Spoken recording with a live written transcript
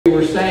we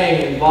were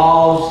saying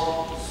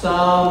involves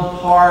some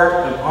part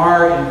of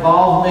our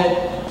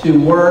involvement to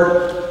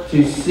work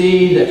to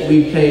see that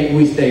we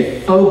stay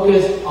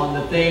focused on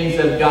the things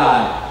of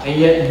God. And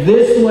yet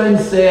this one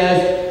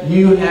says,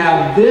 you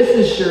have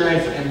this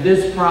assurance and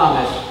this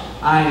promise.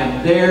 I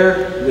am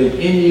there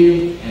within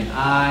you, and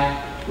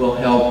I will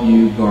help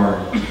you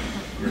guard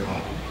your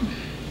heart.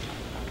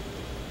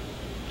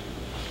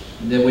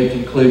 And then we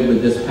conclude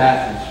with this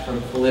passage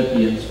from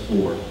Philippians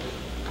 4.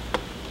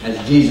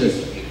 As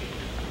Jesus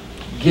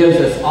gives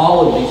us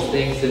all of these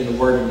things in the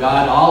Word of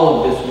God,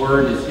 all of this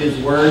Word is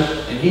His Word,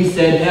 and He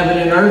said heaven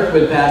and earth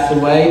would pass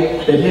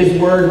away, but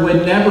His Word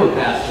would never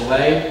pass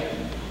away.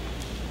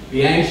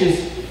 Be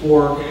anxious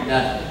for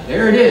nothing.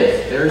 There it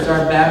is. There's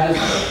our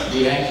Baptist.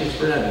 Be anxious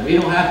for nothing. We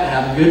don't have to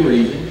have a good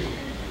reason.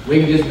 We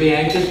can just be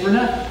anxious for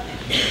nothing.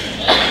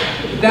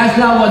 But that's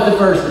not what the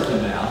verse is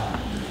about.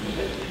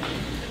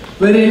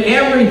 But in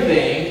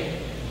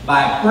everything,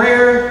 by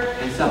prayer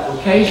and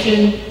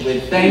supplication,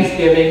 with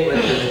thanksgiving,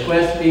 let the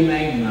request be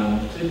made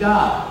known to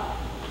God.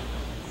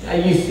 Now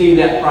you see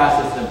that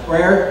process of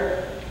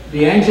prayer.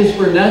 Be anxious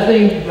for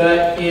nothing,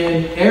 but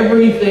in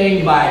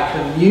everything by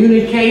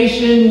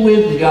communication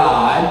with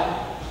God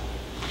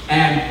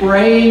and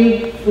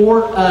praying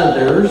for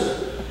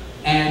others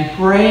and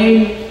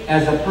praying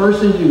as a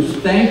person who's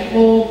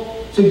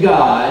thankful to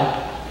God.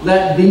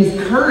 Let these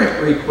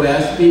current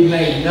requests be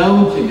made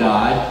known to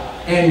God.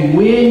 And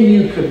when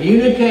you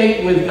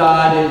communicate with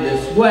God in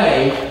this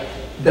way,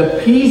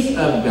 the peace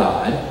of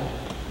God,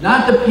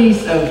 not the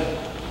peace of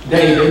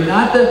David,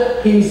 not the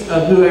peace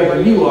of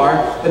whoever you are,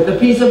 but the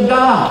peace of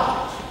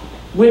God,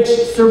 which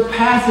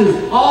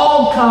surpasses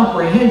all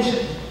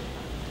comprehension,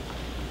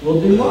 will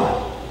do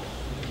what?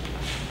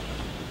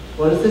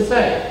 What does it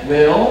say?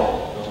 Will.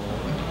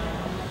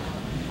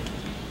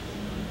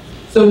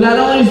 So not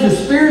only is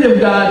the Spirit of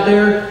God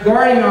there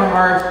guarding our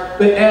hearts,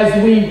 but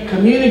as we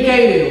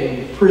communicate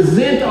and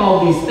present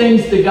all these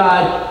things to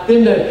God,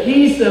 then the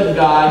peace of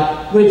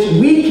God, which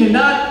we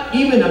cannot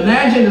even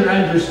imagine or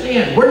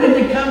understand. Where did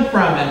it come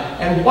from?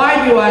 And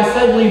why do I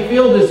suddenly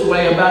feel this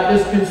way about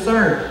this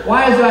concern?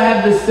 Why do I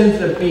have this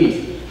sense of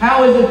peace?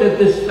 How is it that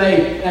this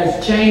faith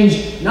has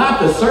changed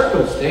not the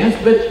circumstance,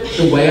 but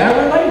the way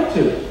I relate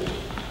to it?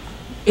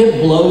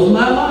 It blows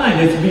my mind.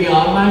 It's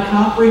beyond my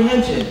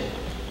comprehension.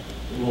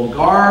 It will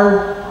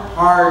guard our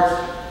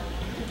hearts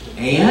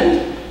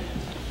and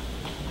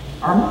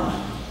our minds.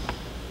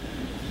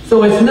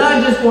 So it's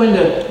not just going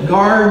to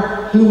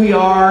guard who we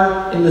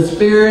are in the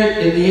spirit,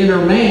 in the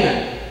inner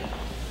man.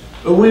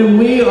 But when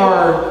we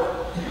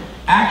are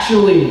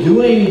actually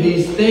doing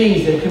these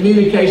things in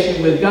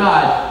communication with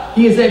God,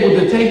 He is able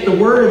to take the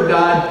Word of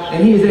God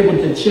and He is able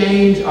to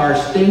change our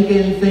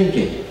stinking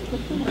thinking.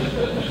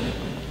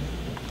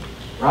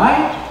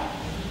 Right?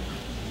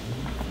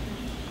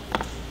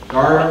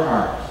 Guard our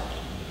hearts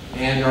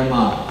and our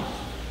minds.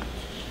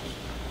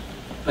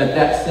 But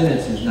that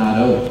sentence is not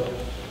over.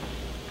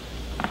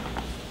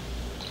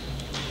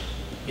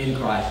 In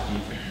Christ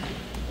Jesus.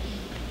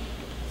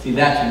 See,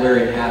 that's where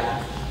it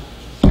happens.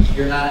 If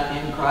you're not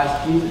in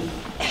Christ Jesus,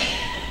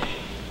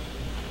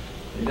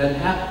 it doesn't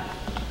happen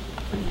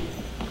for you.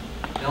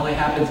 It only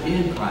happens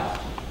in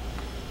Christ.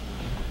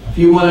 If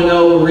you want to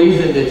know a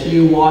reason that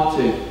you want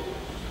to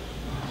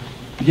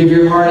give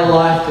your heart and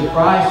life to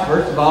Christ,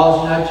 first of all,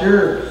 it's not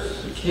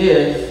yours. It's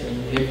His.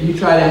 And if you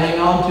try to hang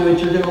on to it,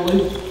 you're going to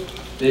lose it.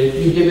 But if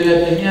you give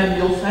it up to Him,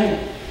 you'll save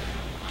it.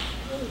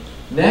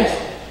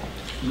 Next,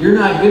 you're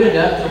not good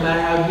enough, no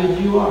matter how good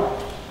you are,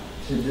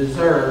 to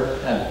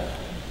deserve heaven.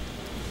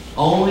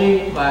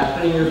 Only by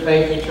putting your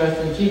faith and trust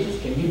in Jesus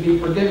can you be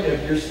forgiven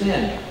of your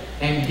sin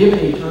and given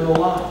eternal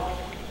life.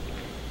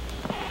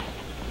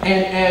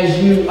 And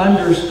as you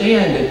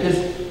understand that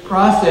this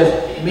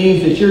process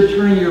means that you're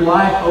turning your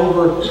life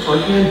over for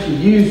Him to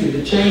use and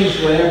to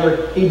change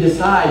whatever He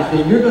decides,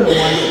 then you're going to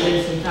want to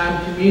spend some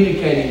time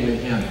communicating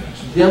with Him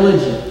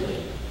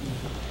diligently,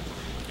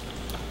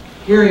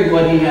 hearing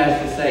what He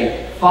has to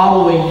say,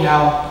 following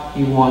how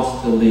He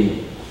wants to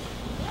lead.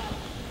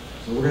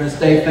 So we're going to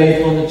stay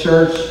faithful in the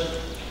church,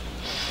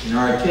 in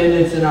our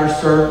attendance in our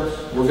service.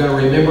 We're going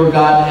to remember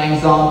God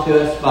hangs on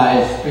to us by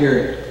His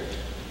Spirit.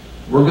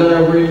 We're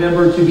going to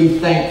remember to be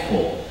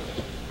thankful,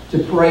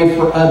 to pray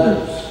for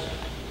others,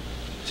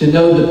 to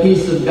know the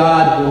peace of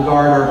God will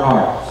guard our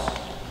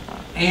hearts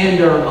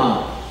and our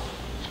minds.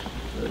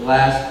 The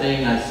last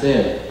thing I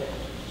said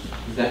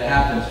is that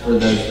happens for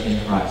those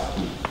in Christ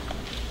Jesus.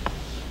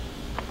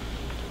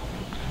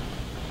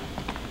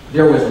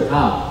 There was a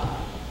time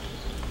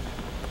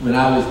when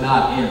I was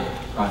not in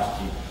Christ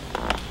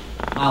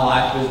Jesus. My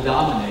life was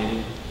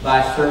dominated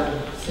by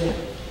certain sins.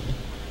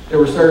 There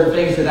were certain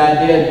things that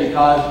I did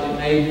because it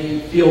made me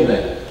feel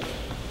better.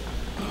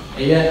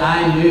 And yet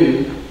I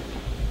knew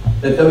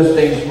that those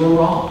things were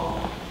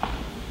wrong.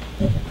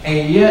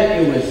 And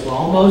yet it was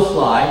almost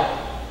like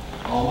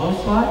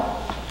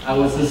I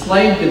was a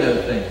slave to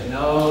those things.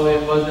 No,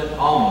 it wasn't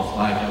almost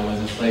like I was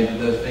a slave to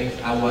those things.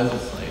 I was a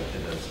slave to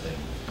those things.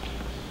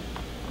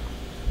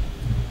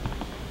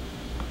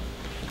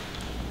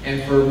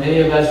 And for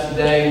many of us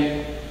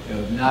today who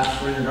have not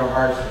surrendered our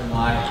hearts and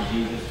life to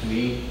Jesus,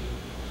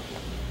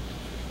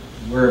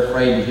 we're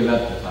afraid to give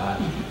up the fight.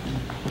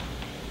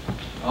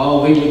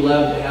 Oh, we would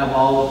love to have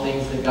all the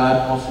things that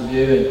God wants to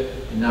do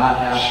and not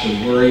have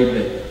to worry,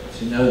 but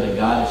to know that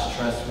God is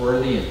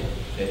trustworthy and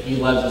that He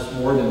loves us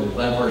more than we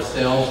love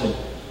ourselves,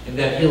 and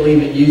that He'll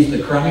even use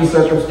the crummy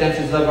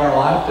circumstances of our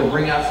life to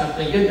bring out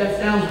something good. That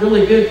sounds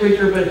really good,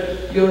 preacher,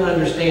 but you don't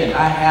understand.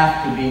 I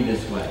have to be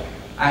this way.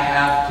 I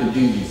have to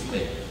do these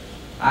things.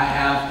 I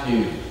have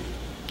to.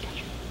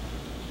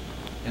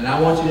 And I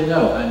want you to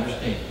know,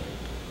 understand,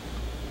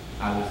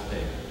 I was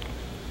there.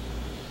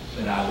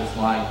 But I was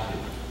lied to.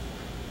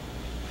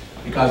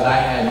 Because I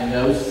had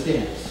no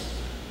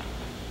sense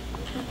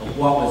of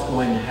what was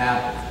going to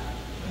happen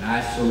when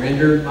I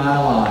surrendered my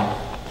life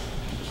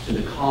to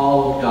the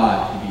call of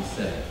God to be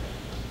saved.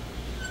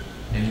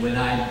 And when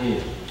I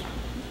did,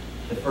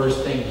 the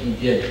first thing He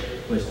did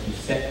was to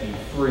set me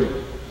free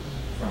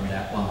from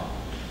that bond.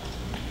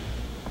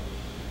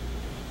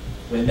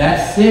 When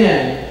that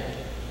sin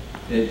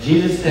that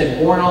Jesus had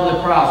borne on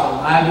the cross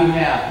on my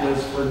behalf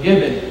was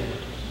forgiven,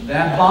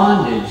 that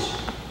bondage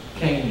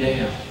came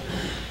down.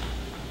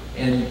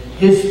 And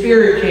His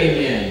Spirit came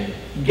in,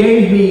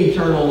 gave me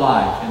eternal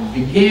life, and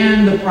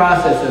began the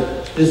process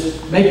of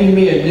this making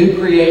me a new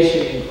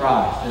creation in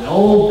Christ. And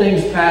old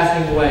things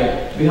passing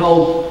away.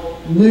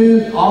 Behold,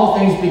 new, all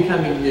things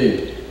becoming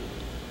new.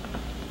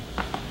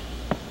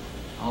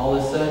 All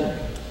of a sudden,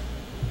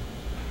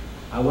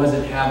 I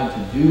wasn't having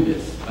to do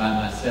this by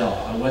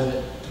myself. I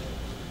wasn't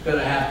going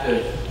to have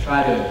to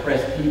try to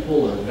impress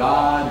people or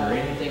God or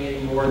anything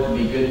anymore to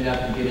be good enough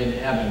to get into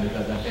heaven,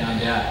 because I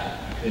found out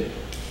I couldn't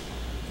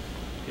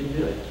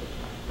do it.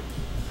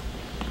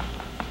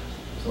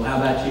 So how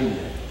about you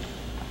today?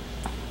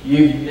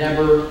 You've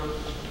never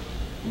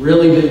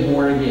really been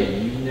born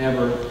again. You've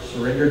never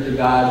surrendered to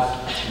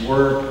God's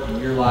work in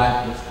your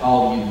life that's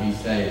called you to be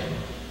saved.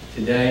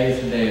 Today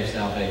is the day of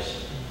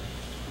salvation.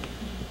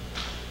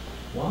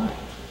 Why?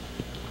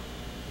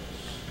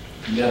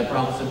 You got a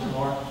promise of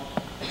tomorrow?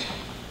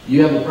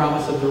 You have a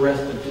promise of the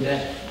rest of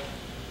today?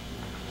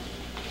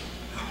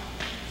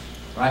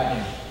 Right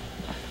now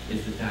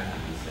is the time to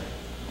be saved.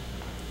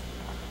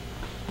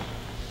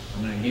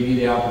 I'm going to give you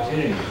the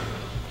opportunity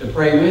to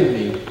pray with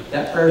me.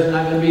 That prayer is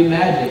not going to be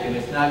magic, and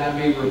it's not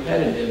going to be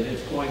repetitive.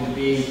 It's going to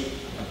be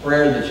a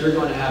prayer that you're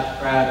going to have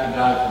to cry out to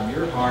God from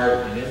your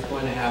heart, and it's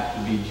going to have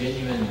to be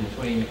genuine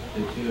between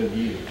the two of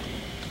you.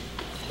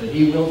 But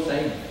He will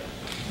save you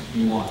if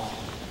He wants.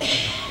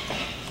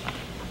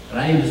 But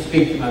I need to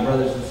speak to my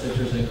brothers and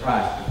sisters in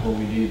Christ before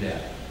we do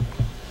that.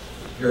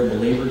 If you're a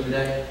believer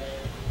today,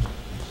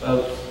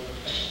 folks,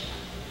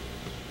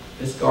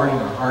 this guarding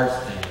our hearts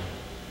thing,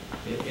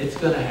 it's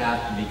going to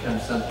have to become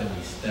something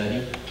we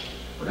study.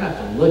 We're going to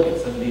have to look at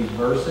some of these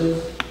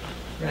verses.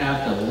 We're going to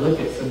have to look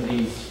at some of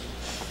these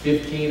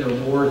 15 or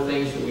more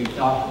things that we've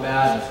talked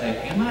about and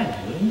say, am I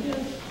doing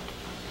this?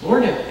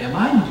 Lord, am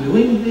I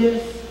doing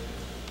this?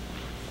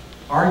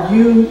 Are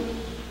you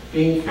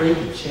being free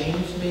to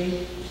change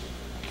me?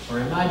 Or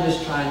am I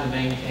just trying to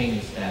maintain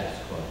the status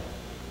quo?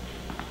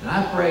 And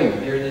I pray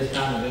that during this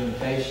time of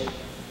invitation,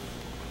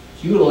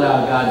 that you would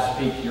allow God to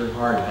speak to your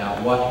heart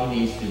about what He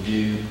needs to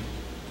do.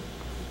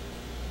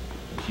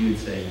 That you would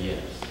say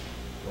yes.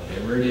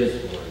 Whatever it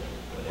is, Lord.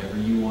 Whatever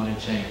you want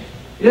to change.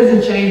 He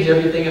doesn't change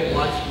everything at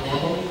once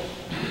normally.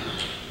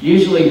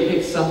 Usually He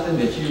picks something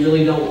that you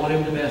really don't want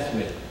Him to mess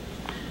with.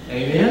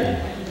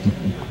 Amen?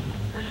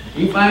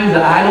 He finds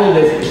the idol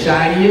that's the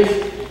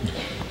shiniest,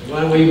 the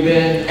one we've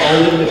been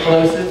holding the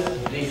closest,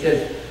 and He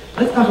says,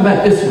 let's talk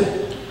about this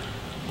one.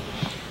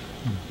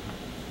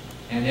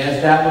 And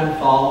as that one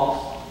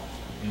falls,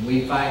 and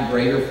we find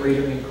greater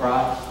freedom in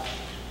Christ,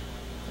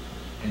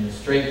 and the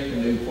strength to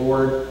move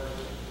forward,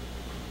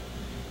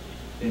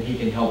 then He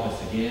can help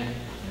us again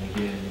and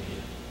again and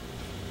again.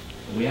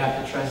 But we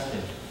have to trust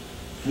Him.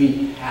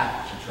 We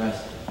have to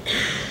trust Him.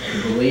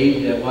 To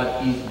believe that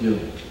what He's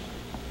doing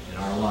in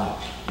our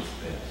lives is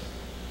best.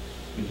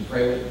 Would you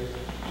pray with me?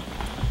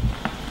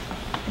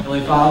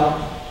 Heavenly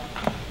Father,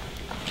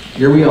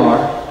 here we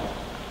are.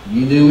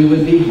 You knew we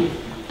would be here.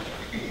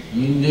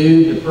 You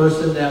knew the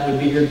person that would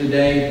be here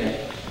today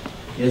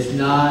that is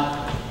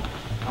not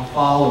a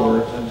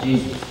follower of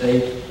Jesus.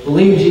 They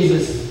believe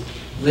Jesus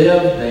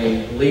lived.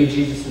 They believe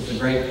Jesus is a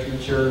great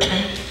teacher.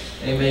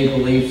 They may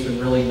believe some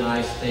really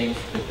nice things,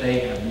 but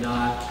they have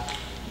not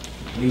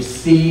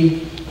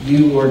received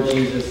you, Lord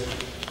Jesus,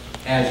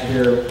 as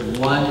their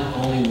one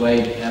and only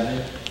way to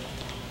heaven.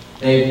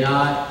 They have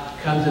not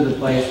come to the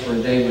place where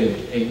they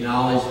would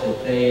acknowledge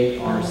that they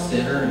are a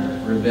sinner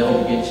and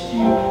rebelled against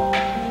you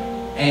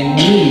and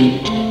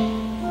need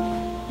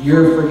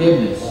your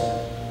forgiveness.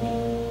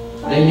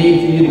 They need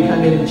for you to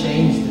come in and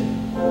change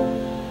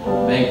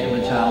them, make them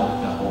a child of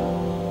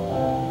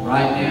God.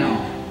 Right now,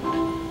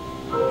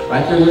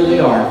 right there where they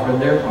are, from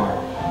their heart,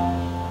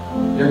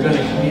 they're going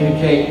to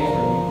communicate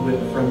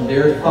from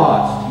their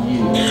thoughts to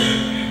you,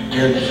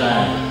 their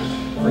desire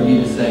for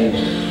you to save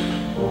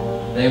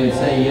them. They would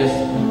say, yes,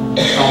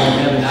 Father in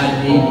heaven, I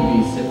need to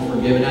be set free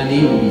forgiven. I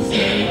need to be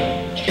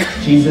saved.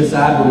 Jesus,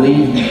 I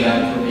believe you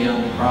died for me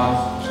on the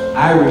cross.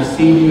 I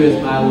receive you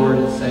as my Lord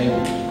and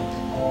Savior.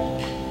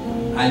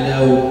 I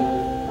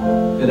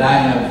know that I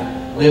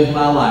have lived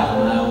my life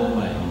my own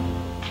way.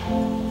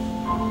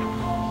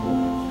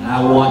 And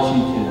I want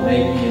you to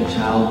make me a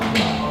child of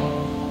God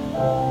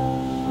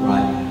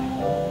right now.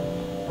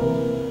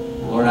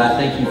 Lord, I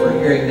thank you for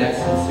hearing that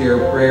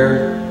sincere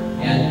prayer,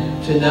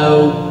 and to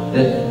know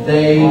that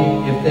they,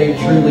 if they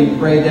truly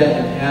pray that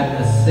and have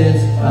a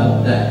sense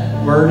of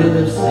that burden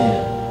of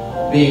sin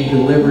being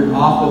delivered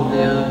off of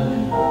them,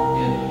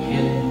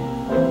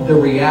 and the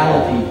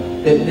reality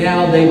that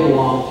now they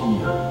belong to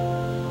you.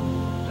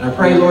 And I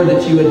pray, Lord,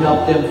 that you would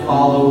help them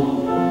follow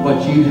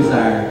what you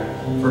desire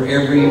for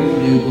every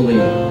new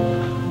believer.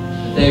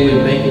 That they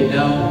would make it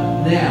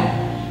known now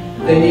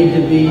that they need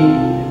to be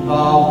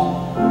involved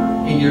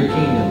in your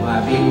kingdom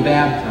by being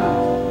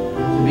baptized,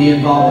 to be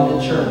involved in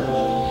the church.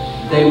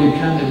 They would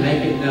come and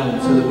make it known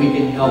so that we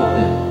can help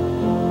them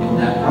in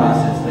that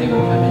process. They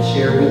would come and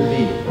share with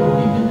me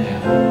even now.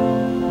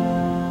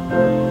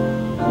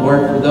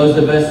 Lord, for those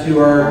of us who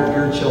are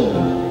your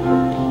children,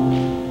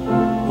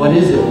 what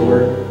is it,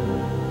 Lord?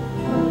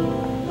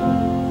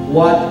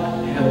 What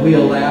have we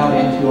allowed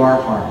into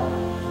our heart,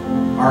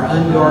 our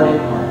unguarded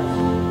hearts?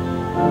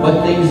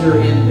 What things are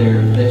in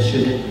there that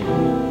shouldn't be?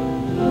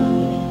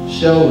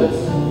 Show us.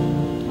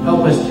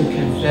 Help us to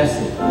confess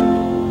it.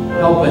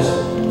 Help us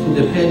to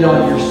depend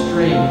on your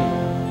strength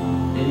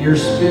and your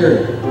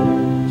Spirit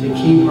to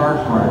keep our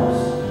hearts.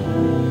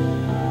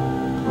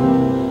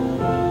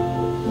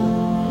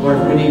 Lord,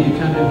 if we need to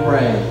come and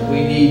pray, if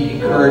we need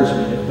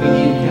encouragement, if we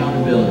need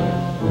accountability,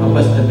 help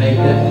us to make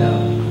that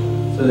known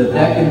so that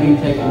that can be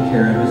taken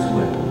care of as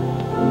well.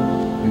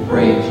 We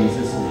pray in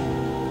Jesus' name.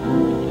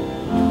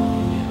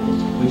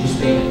 Amen. Would you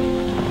stand?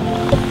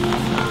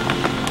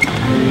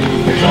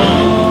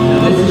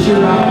 Now, this is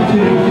your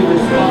opportunity to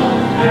respond.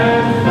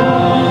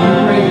 You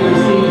pray to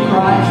receive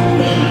Christ.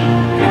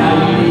 Now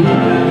you need to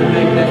come and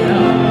make that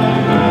known.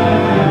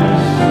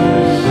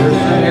 There's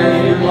some area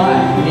in your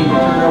life you need to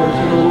turn over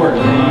to the Lord.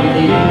 And you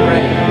need to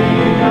pray.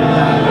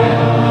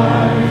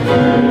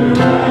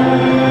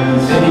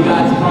 Maybe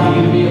God's calling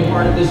you to be a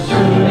part of this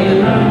church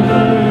family.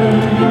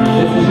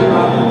 This is your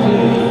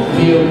opportunity to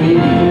be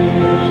obedient,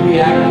 to be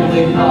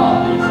actively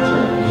involved in this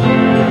church.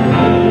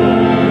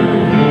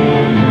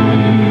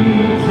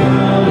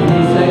 When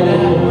you say that,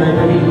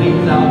 wherever He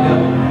leads, I'll go.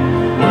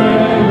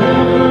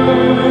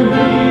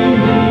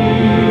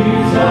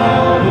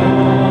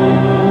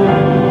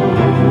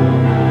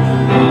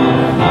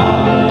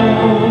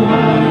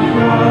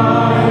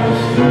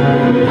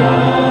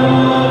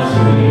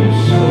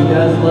 He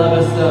does love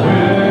us so.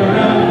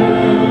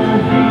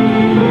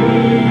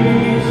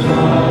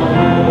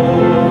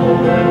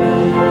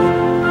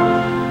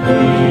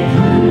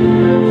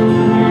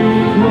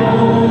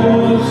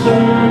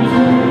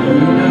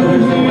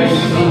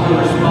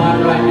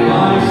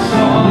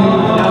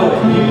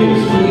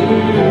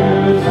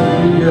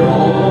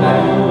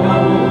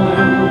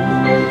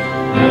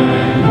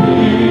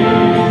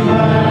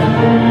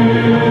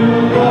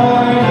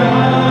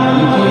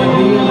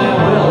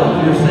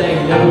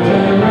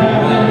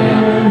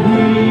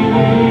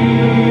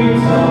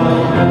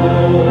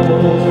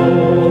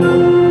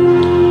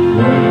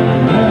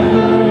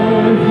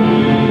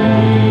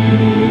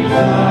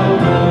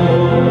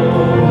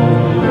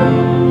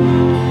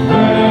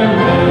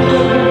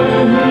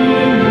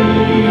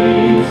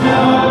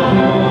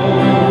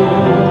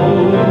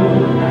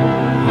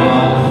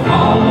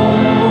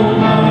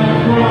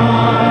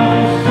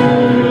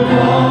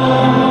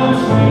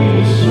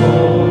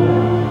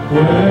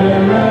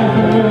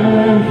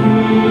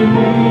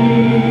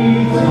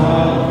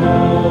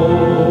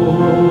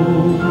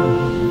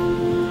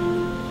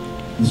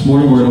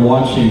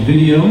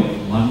 Video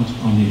on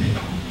the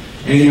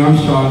Annie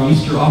Armstrong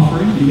Easter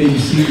offering. You may be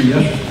seated.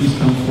 Yes, please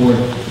come forward.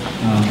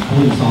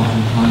 Hold this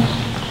offering time.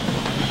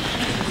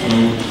 So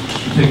we're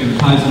taking the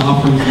tithes and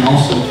offerings, and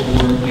also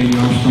for Annie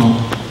Armstrong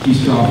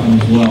Easter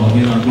offering as well.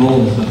 Again, our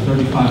goal is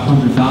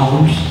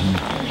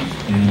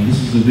 $3,500, and this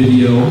is a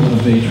video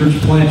of a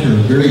church planter, a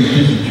very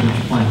busy church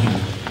planter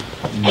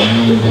in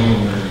Maryland,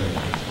 Delaware.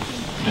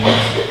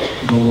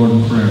 Let's go, Lord,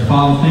 in prayer.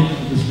 Father, thank you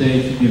for this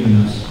day for giving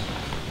us.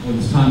 For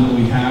this time that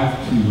we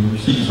have to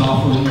receive this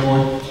offering,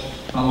 Lord.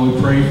 Father, we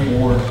pray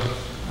for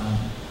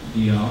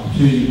the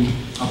opportunity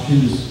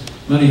this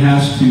money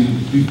has to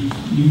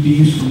be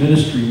used for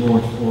ministry,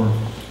 Lord, for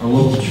our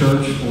local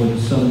church, for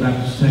the Southern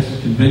Baptist Texas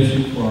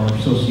Convention, for our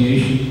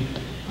association,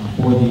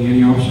 for the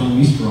Annie Armstrong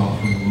Easter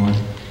offering, Lord.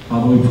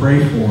 Father, we pray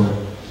for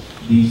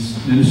these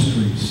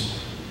ministries.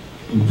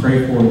 We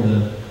pray for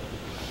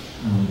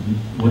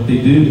what they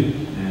do,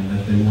 and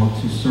that they want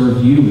to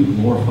serve you and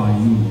glorify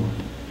you, Lord.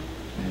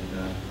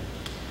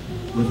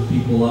 Lift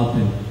people up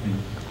and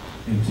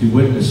to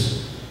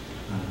witness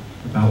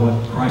about what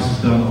Christ has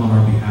done on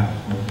our behalf.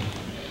 Lord.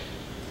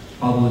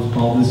 Father, let's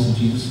call this in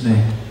Jesus'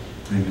 name.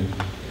 Amen.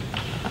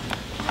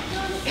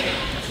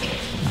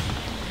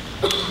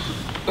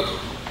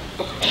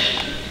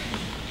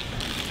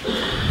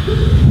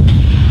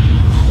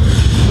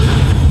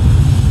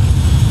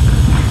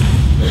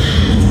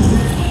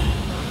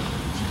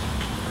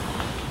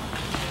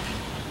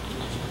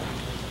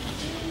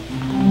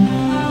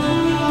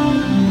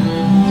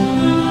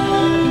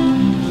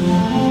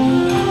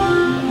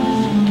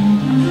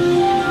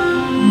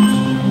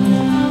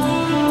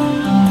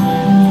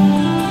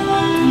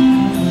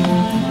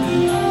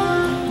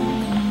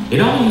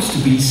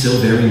 used to be so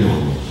very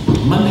normal.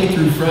 Monday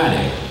through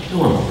Friday,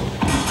 normal.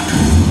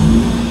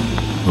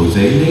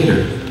 Jose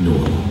later,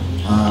 normal.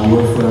 I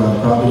work for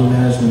a property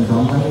management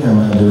company.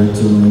 I'm a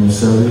director of managed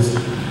service.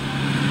 And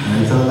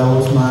I thought that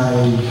was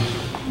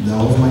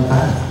my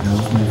path. That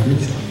was my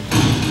future.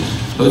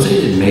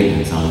 Jose did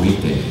maintenance on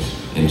weekdays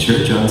and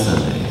church on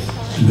Sundays.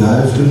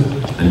 God is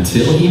good.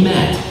 Until he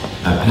met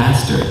a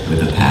pastor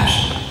with a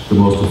passion. The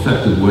most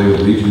effective way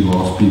of reaching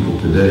lost people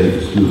today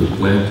is through the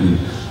planting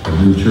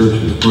of new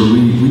churches. But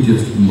we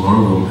just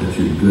marvel at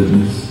your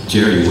goodness.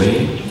 Jerry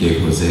Wade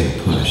gave Jose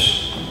a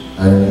push.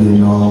 I didn't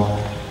know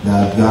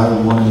that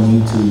God wanted me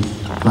to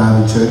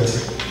plant a church,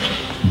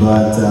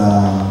 but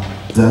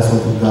that's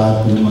what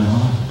God put in my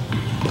heart.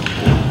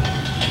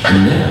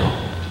 And now,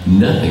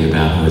 nothing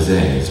about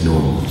Jose is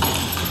normal.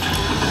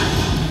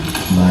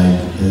 My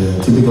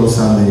typical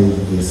Sunday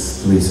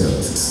is 3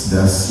 services.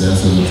 That's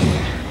the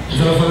routine.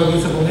 Eso no fue lo que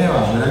hizo con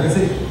Eva, ¿verdad que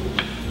sí?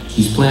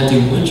 He's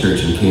planting one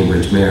church in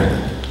Cambridge,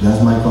 Maryland.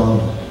 That's my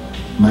calling.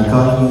 My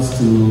calling is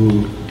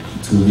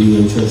to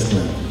be a church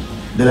planter.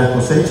 De las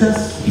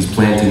cosechas, He's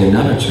planting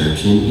another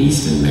church in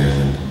Easton,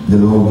 Maryland. the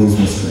Lord gives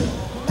me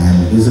strength.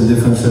 And it's a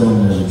different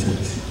sermon in every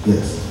church.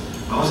 Yes.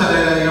 Vamos a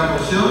leer la misma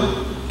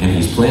porción. And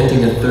he's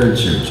planting a third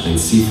church in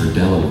Seaford,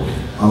 Delaware.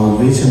 Our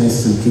vision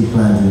is to keep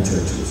planting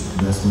churches.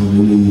 That's what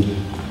really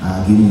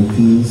give me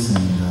peace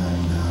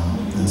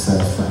and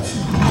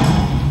satisfaction.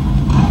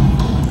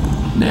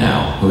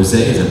 Now, Jose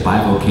is a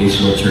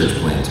bivocational church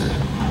planter.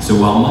 So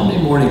while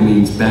Monday morning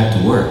means back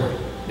to work,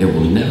 it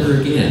will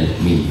never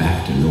again mean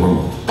back to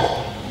normal.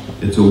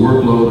 It's a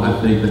workload, I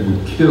think, that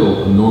would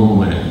kill a normal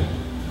man.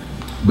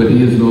 But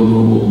he is no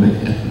normal man.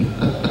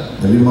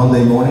 Every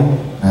Monday morning,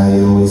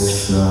 I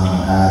always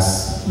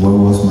ask what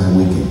was my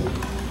weekend.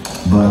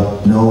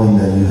 But knowing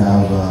that you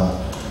have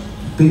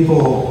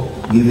people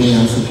giving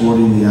and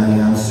supporting the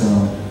Annie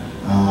Armstrong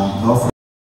offering.